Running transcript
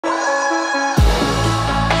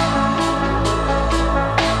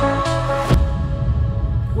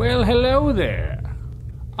Hello there.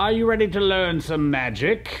 Are you ready to learn some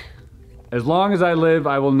magic? As long as I live,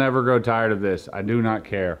 I will never grow tired of this. I do not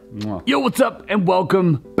care. Mwah. Yo, what's up and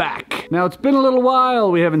welcome back. Now, it's been a little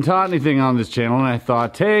while. We haven't taught anything on this channel and I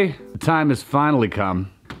thought, hey, the time has finally come.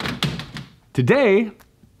 Today,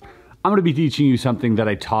 I'm gonna be teaching you something that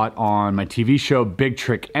I taught on my TV show, Big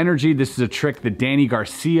Trick Energy. This is a trick that Danny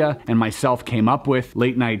Garcia and myself came up with.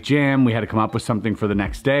 Late night jam, we had to come up with something for the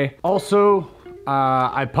next day. Also,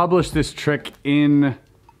 I published this trick in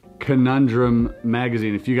Conundrum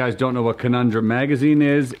magazine. If you guys don't know what Conundrum magazine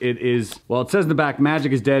is, it is, well, it says in the back,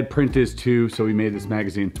 magic is dead, print is too, so we made this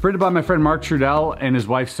magazine. It's printed by my friend Mark Trudell and his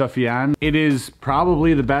wife Sofiane. It is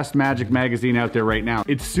probably the best magic magazine out there right now.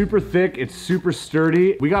 It's super thick, it's super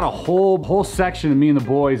sturdy. We got a whole section of me and the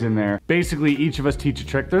boys in there. Basically, each of us teach a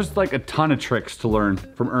trick. There's like a ton of tricks to learn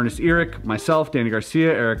from Ernest Eric, myself, Danny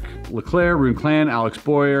Garcia, Eric Leclerc, Rune Clan, Alex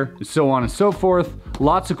Boyer, so on and so forth.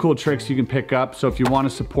 Lots of cool tricks you can pick up. So if you want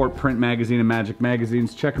to support print magazine and magic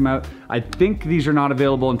magazines, check them out. I think these are not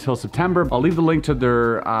available until September. I'll leave the link to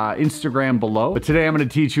their Instagram below. But today I'm going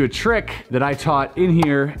to teach you a trick that I taught in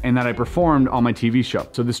here and that I performed on my TV show.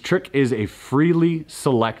 So this trick is a freely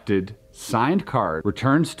selected signed card,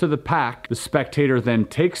 returns to the pack. The spectator then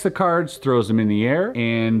takes the cards, throws them in the air,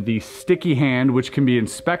 and the sticky hand, which can be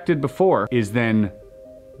inspected before, is then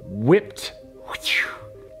whipped,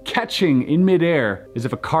 catching in midair as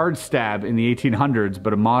if a card stab in the 1800s,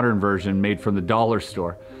 but a modern version made from the dollar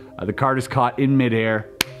store. The card is caught in midair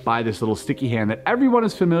by this little sticky hand that everyone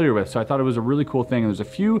is familiar with. So I thought it was a really cool thing. And there's a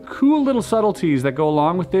few cool little subtleties that go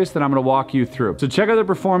along with this that I'm gonna walk you through. So check out the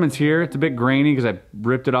performance here. It's a bit grainy because I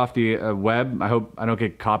ripped it off the web. I hope I don't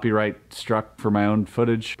get copyright struck for my own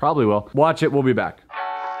footage. Probably will. Watch it, we'll be back.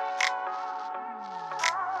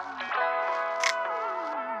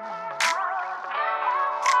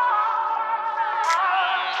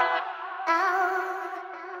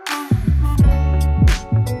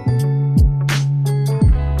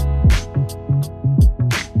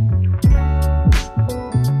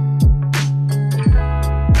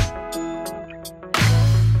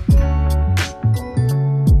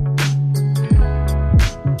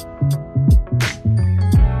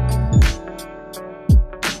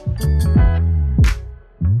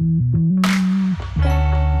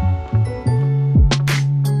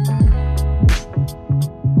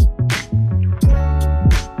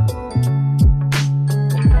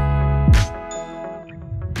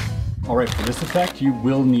 All right, for this effect, you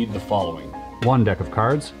will need the following. One deck of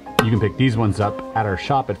cards. You can pick these ones up at our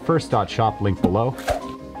shop at first.shop, link below.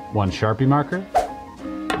 One Sharpie marker,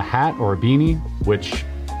 a hat or a beanie, which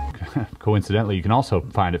coincidentally you can also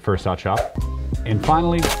find at first.shop. And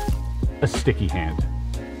finally, a sticky hand.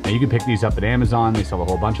 Now you can pick these up at Amazon, they sell a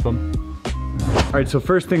whole bunch of them. All right, so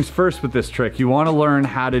first things first with this trick, you wanna learn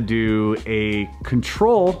how to do a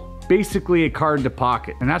control, basically a card to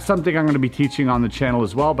pocket. And that's something I'm gonna be teaching on the channel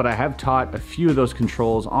as well, but I have taught a few of those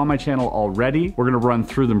controls on my channel already. We're gonna run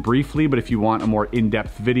through them briefly, but if you want a more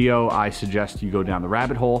in-depth video, I suggest you go down the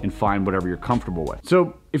rabbit hole and find whatever you're comfortable with.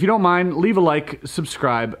 So if you don't mind, leave a like,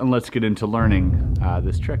 subscribe, and let's get into learning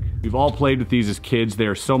this trick. We've all played with these as kids. They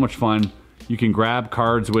are so much fun. You can grab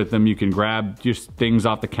cards with them. You can grab just things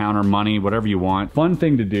off the counter, money, whatever you want. Fun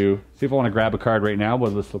thing to do. See if I wanna grab a card right now.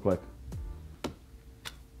 What does this look like?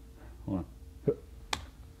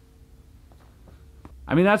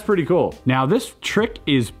 I mean, that's pretty cool. Now, this trick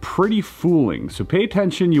is pretty fooling, so pay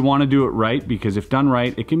attention. You wanna do it right, because if done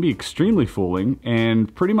right, it can be extremely fooling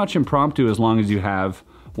and pretty much impromptu as long as you have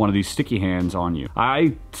one of these sticky hands on you.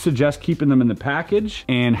 I suggest keeping them in the package,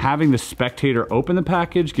 and having the spectator open the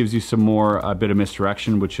package gives you some more, a bit of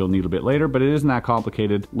misdirection, which you'll need a bit later, but it isn't that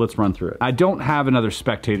complicated. Let's run through it. I don't have another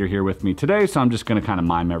spectator here with me today, so I'm just gonna kind of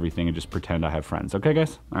mime everything and just pretend I have friends. Okay,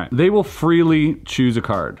 guys? All right. They will freely choose a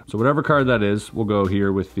card. So whatever card that is, we'll go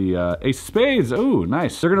here with the Ace of Spades. Ooh,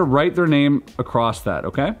 nice. They're gonna write their name across that,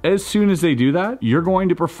 okay? As soon as they do that, you're going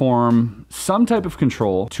to perform some type of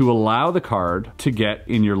control to allow the card to get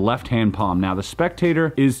in your left hand palm. Now the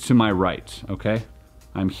spectator is to my right, okay?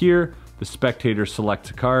 I'm here, the spectator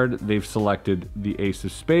selects a card, they've selected the Ace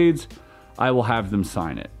of Spades, I will have them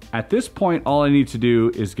sign it. At this point, all I need to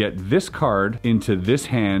do is get this card into this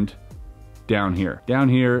hand down here,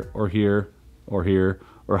 or here, or here,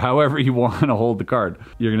 or however you want to hold the card.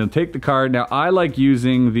 You're gonna take the card. Now I like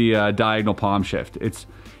using the diagonal palm shift. It's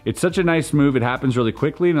such a nice move, it happens really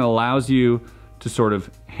quickly and it allows you to sort of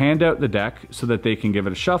hand out the deck so that they can give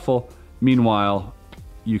it a shuffle. Meanwhile,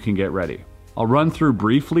 you can get ready. I'll run through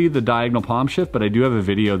briefly the diagonal palm shift, but I do have a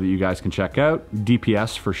video that you guys can check out,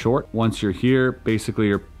 DPS for short. Once you're here, basically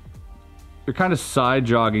you're kind of side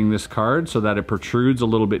jogging this card so that it protrudes a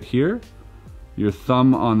little bit here. Your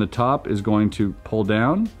thumb on the top is going to pull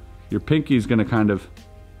down. Your pinky is going to kind of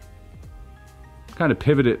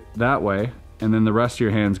pivot it that way, and then the rest of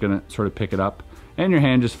your hand's going to sort of pick it up, and your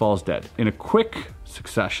hand just falls dead. In a quick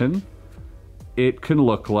succession, it can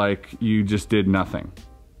look like you just did nothing,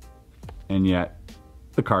 and yet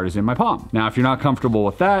the card is in my palm. Now, if you're not comfortable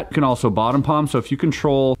with that, you can also bottom palm. So if you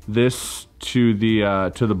control this to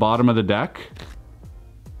the bottom of the deck.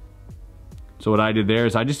 So what I did there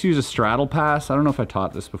is I just use a straddle pass. I don't know if I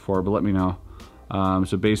taught this before, but let me know.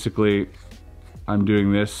 So basically, I'm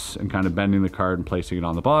doing this and kind of bending the card and placing it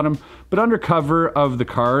on the bottom. But under cover of the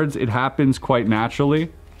cards, it happens quite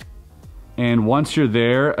naturally. And once you're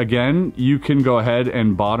there, again, you can go ahead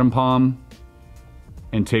and bottom palm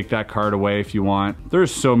and take that card away if you want.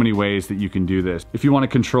 There's so many ways that you can do this. If you want to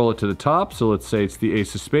control it to the top, so let's say it's the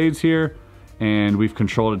ace of spades here, and we've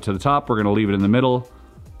controlled it to the top, we're gonna leave it in the middle.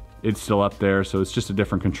 It's still up there, so it's just a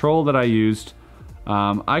different control that I used.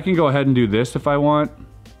 I can go ahead and do this if I want.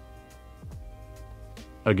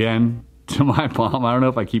 Again, to my palm. I don't know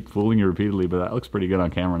if I keep fooling you repeatedly, but that looks pretty good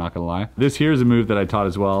on camera, not gonna lie. This here is a move that I taught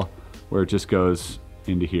as well, where it just goes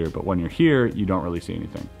into here, but when you're here, you don't really see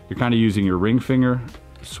anything. You're kind of using your ring finger,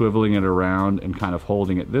 swiveling it around and kind of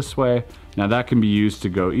holding it this way. Now that can be used to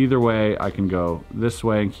go either way. I can go this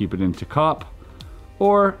way and keep it into cop,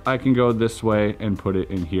 or I can go this way and put it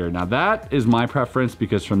in here. Now that is my preference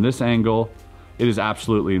because from this angle, it is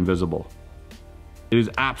absolutely invisible. It is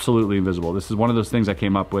absolutely invisible. This is one of those things I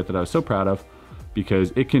came up with that I was so proud of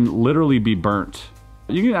because it can literally be burnt.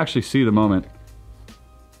 You can actually see the moment.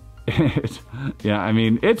 Yeah, I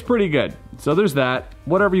mean, it's pretty good. So there's that.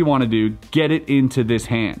 Whatever you want to do, get it into this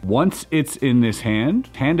hand. Once it's in this hand,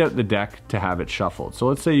 hand out the deck to have it shuffled. So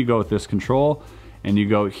let's say you go with this control and you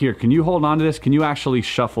go, here, can you hold on to this? Can you actually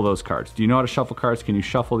shuffle those cards? Do you know how to shuffle cards? Can you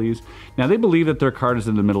shuffle these? Now they believe that their card is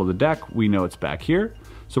in the middle of the deck. We know it's back here.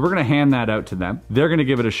 So we're gonna hand that out to them. They're gonna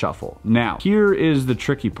give it a shuffle. Now, here is the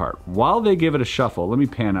tricky part. While they give it a shuffle, let me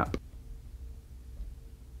pan up.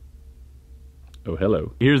 Oh,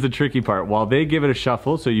 hello. Here's the tricky part. While they give it a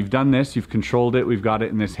shuffle, so you've done this, you've controlled it, we've got it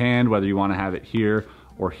in this hand, whether you wanna have it here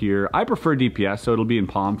or here. I prefer DPS, so it'll be in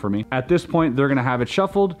palm for me. At this point, they're gonna have it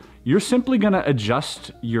shuffled. You're simply gonna adjust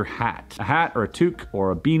your hat. A hat or a toque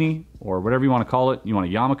or a beanie or whatever you wanna call it. You want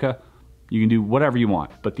a yarmulke, you can do whatever you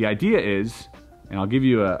want. But the idea is, and I'll give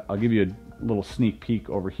you a little sneak peek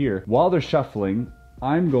over here. While they're shuffling,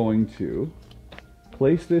 I'm going to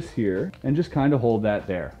place this here and just kind of hold that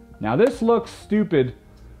there. Now this looks stupid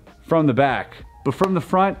from the back, but from the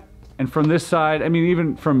front and from this side, I mean,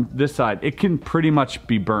 even from this side, it can pretty much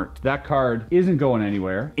be burnt. That card isn't going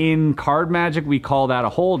anywhere. In card magic, we call that a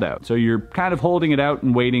holdout. So you're kind of holding it out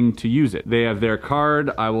and waiting to use it. They have their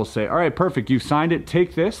card. I will say, all right, perfect. You've signed it.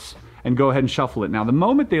 Take this and go ahead and shuffle it. Now, the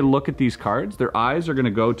moment they look at these cards, their eyes are gonna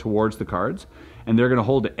go towards the cards and they're gonna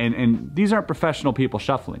hold it. And these aren't professional people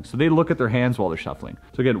shuffling. So they look at their hands while they're shuffling.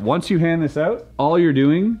 So again, once you hand this out, all you're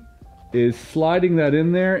doing is sliding that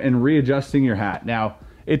in there and readjusting your hat. Now,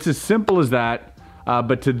 it's as simple as that,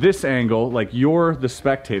 but to this angle, like you're the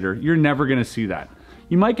spectator, you're never gonna see that.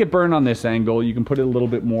 You might get burned on this angle. You can put it a little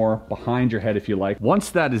bit more behind your head if you like. Once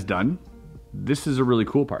that is done, this is a really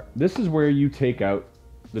cool part. This is where you take out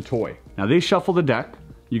the toy. Now they shuffle the deck.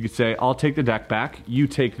 You could say, I'll take the deck back, you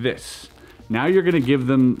take this. Now you're gonna give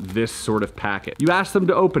them this sort of packet. You ask them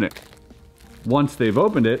to open it. Once they've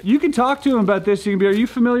opened it, you can talk to them about this. You can be, are you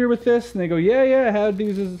familiar with this? And they go, yeah, I had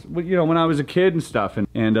these as, you know, when I was a kid and stuff.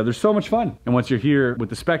 And they're so much fun. And once you're here with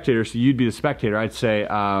the spectator, so you'd be the spectator, I'd say,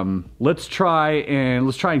 let's try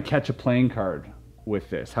and catch a playing card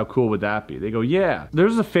with this. How cool would that be? They go, yeah.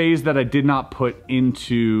 There's a phase that I did not put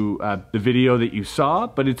into the video that you saw,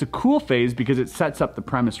 but it's a cool phase because it sets up the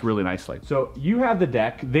premise really nicely. So you have the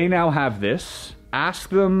deck, they now have this.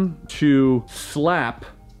 Ask them to slap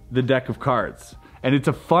the deck of cards. And it's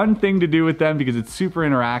a fun thing to do with them because it's super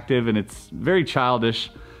interactive and it's very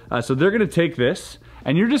childish. So they're gonna take this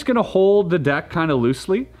and you're just gonna hold the deck kind of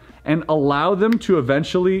loosely and allow them to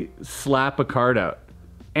eventually slap a card out.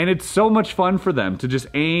 And it's so much fun for them to just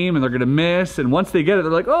aim and they're gonna miss. And once they get it,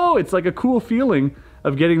 they're like, oh, it's like a cool feeling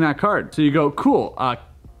of getting that card. So you go, cool,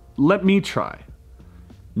 let me try.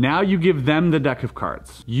 Now you give them the deck of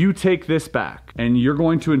cards. You take this back and you're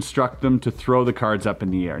going to instruct them to throw the cards up in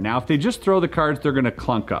the air. Now, if they just throw the cards, they're gonna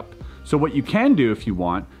clunk up. So what you can do if you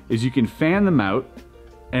want is you can fan them out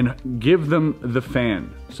and give them the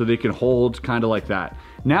fan so they can hold kind of like that.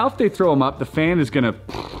 Now, if they throw them up, the fan is gonna,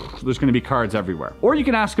 there's gonna be cards everywhere. Or you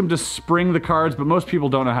can ask them to spring the cards, but most people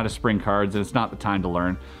don't know how to spring cards and it's not the time to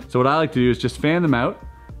learn. So what I like to do is just fan them out,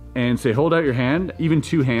 and say, hold out your hand, even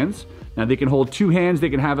 2 hands. Now they can hold 2 hands, they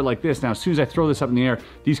can have it like this. Now as soon as I throw this up in the air,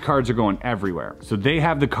 these cards are going everywhere. So they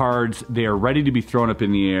have the cards, they are ready to be thrown up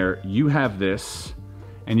in the air. You have this,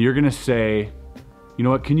 and you're gonna say, you know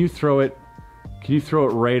what, can you throw it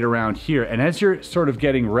right around here? And as you're sort of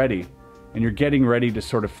getting ready, and you're getting ready to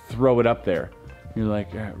sort of throw it up there, you're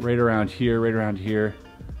like, right around here, and you're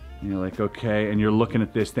like, okay, and you're looking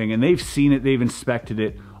at this thing, and they've seen it, they've inspected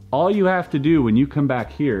it. All you have to do when you come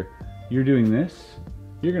back here, you're doing this,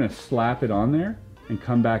 you're gonna slap it on there and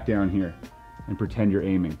come back down here and pretend you're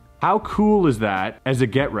aiming. How cool is that as a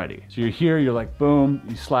get ready? So you're here, you're like, boom,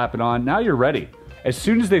 you slap it on, now you're ready. As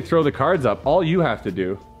soon as they throw the cards up, all you have to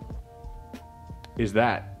do is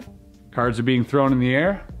that. Cards are being thrown in the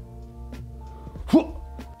air,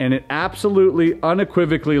 and it absolutely,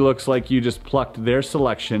 unequivocally looks like you just plucked their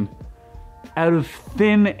selection out of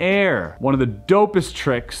thin air. One of the dopest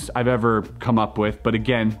tricks I've ever come up with, but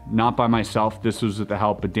again, not by myself. This was with the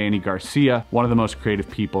help of Danny Garcia, one of the most creative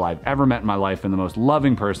people I've ever met in my life and the most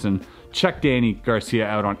loving person. Check Danny Garcia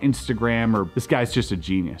out on Instagram, or this guy's just a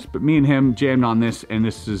genius. But me and him jammed on this, and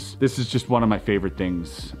this is just one of my favorite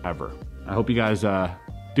things ever. I hope you guys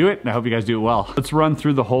do it, and I hope you guys do it well. Let's run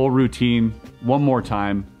through the whole routine one more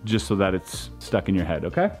time, just so that it's stuck in your head,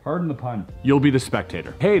 okay? Pardon the pun. You'll be the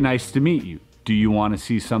spectator. Hey, nice to meet you. Do you want to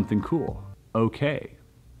see something cool? Okay,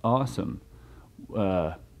 awesome.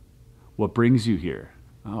 What brings you here?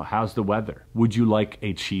 Oh, how's the weather? Would you like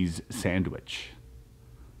a cheese sandwich?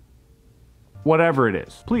 Whatever it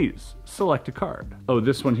is, please select a card. Oh,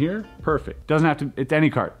 this one here? Perfect. Doesn't have to, it's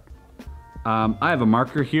any card. I have a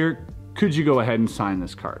marker here. Could you go ahead and sign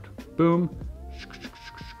this card? Boom.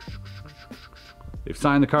 They've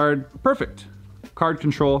signed the card. Perfect. Card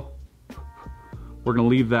control. We're gonna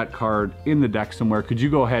leave that card in the deck somewhere. Could you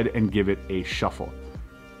go ahead and give it a shuffle?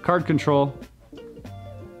 Card control.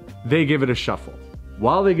 They give it a shuffle.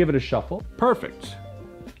 While they give it a shuffle, perfect.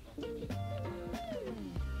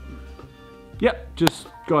 Yep, just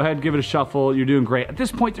go ahead, give it a shuffle. You're doing great. At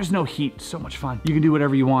this point, there's no heat. So much fun. You can do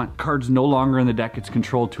whatever you want. Card's no longer in the deck. It's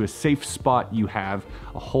controlled to a safe spot. You have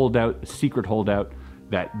a holdout, a secret holdout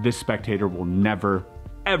that this spectator will never,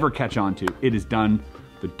 ever catch on to. It is done.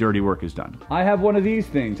 The dirty work is done. I have one of these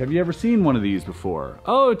things. Have you ever seen one of these before?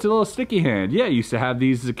 Oh, it's a little sticky hand. Yeah, I used to have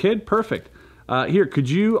these as a kid. Perfect. Here,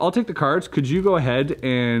 I'll take the cards. Could you go ahead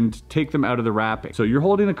and take them out of the wrapping? So you're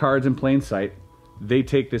holding the cards in plain sight. They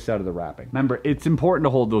take this out of the wrapping. Remember, it's important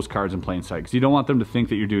to hold those cards in plain sight because you don't want them to think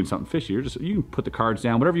that you're doing something fishy. You can put the cards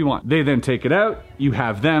down, whatever you want. They then take it out. You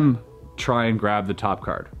have them try and grab the top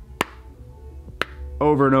card.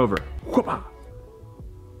 Over and over. Whoop-ah.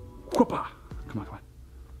 Whoop-ah. Come on, come on.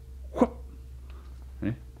 Whoop.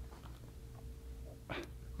 Ready?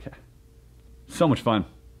 Okay. So much fun.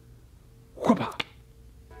 Whoop-ah.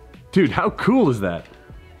 Dude, how cool is that?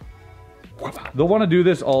 Whoop-ah. They'll want to do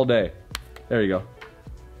this all day. There you go.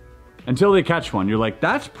 Until they catch one. You're like,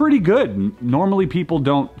 that's pretty good. Normally people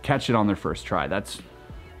don't catch it on their first try. That's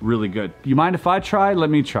really good. You mind if I try? Let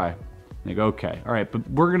me try. They go, okay. All right, but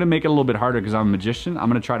we're gonna make it a little bit harder because I'm a magician. I'm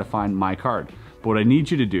gonna try to find my card. But what I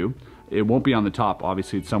need you to do, it won't be on the top,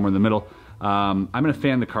 obviously it's somewhere in the middle. I'm gonna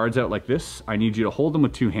fan the cards out like this. I need you to hold them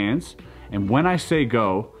with 2 hands. And when I say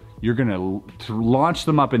go, you're gonna launch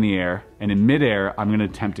them up in the air, and in midair, I'm gonna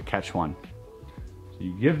attempt to catch one. So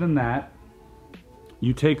you give them that.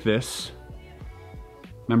 You take this.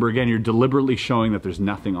 Remember, again, you're deliberately showing that there's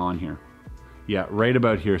nothing on here. Yeah, right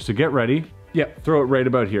about here. So get ready. Yeah, throw it right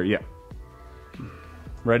about here. Yeah.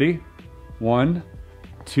 Ready? 1,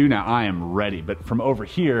 2. Now I am ready, but from over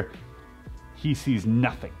here, he sees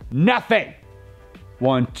nothing. Nothing!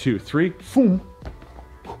 1, 2, 3. Boom.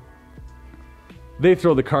 They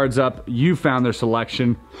throw the cards up. You found their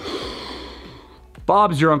selection.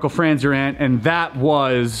 Bob's your uncle, Fran's your aunt, and that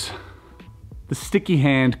was the sticky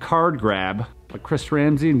hand card grab by Chris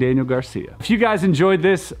Ramsay and Daniel Garcia. If you guys enjoyed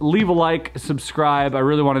this, leave a like, subscribe. I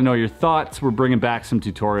really want to know your thoughts. We're bringing back some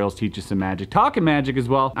tutorials, teach you some magic, talking magic as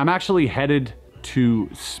well. I'm actually headed to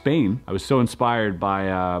Spain. I was so inspired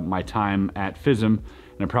by my time at FISM,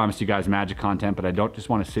 and I promised you guys magic content, but I don't just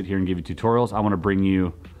want to sit here and give you tutorials. I want to bring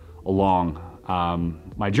you along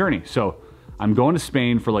my journey. So I'm going to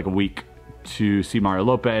Spain for like a week to see Mario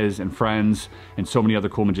Lopez and friends and so many other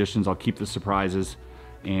cool magicians. I'll keep the surprises,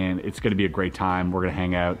 and it's gonna be a great time. We're gonna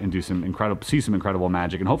hang out and do some incredible, see some incredible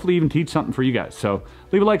magic, and hopefully even teach something for you guys. So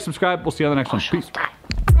leave a like, subscribe. We'll see you on the next one. Peace.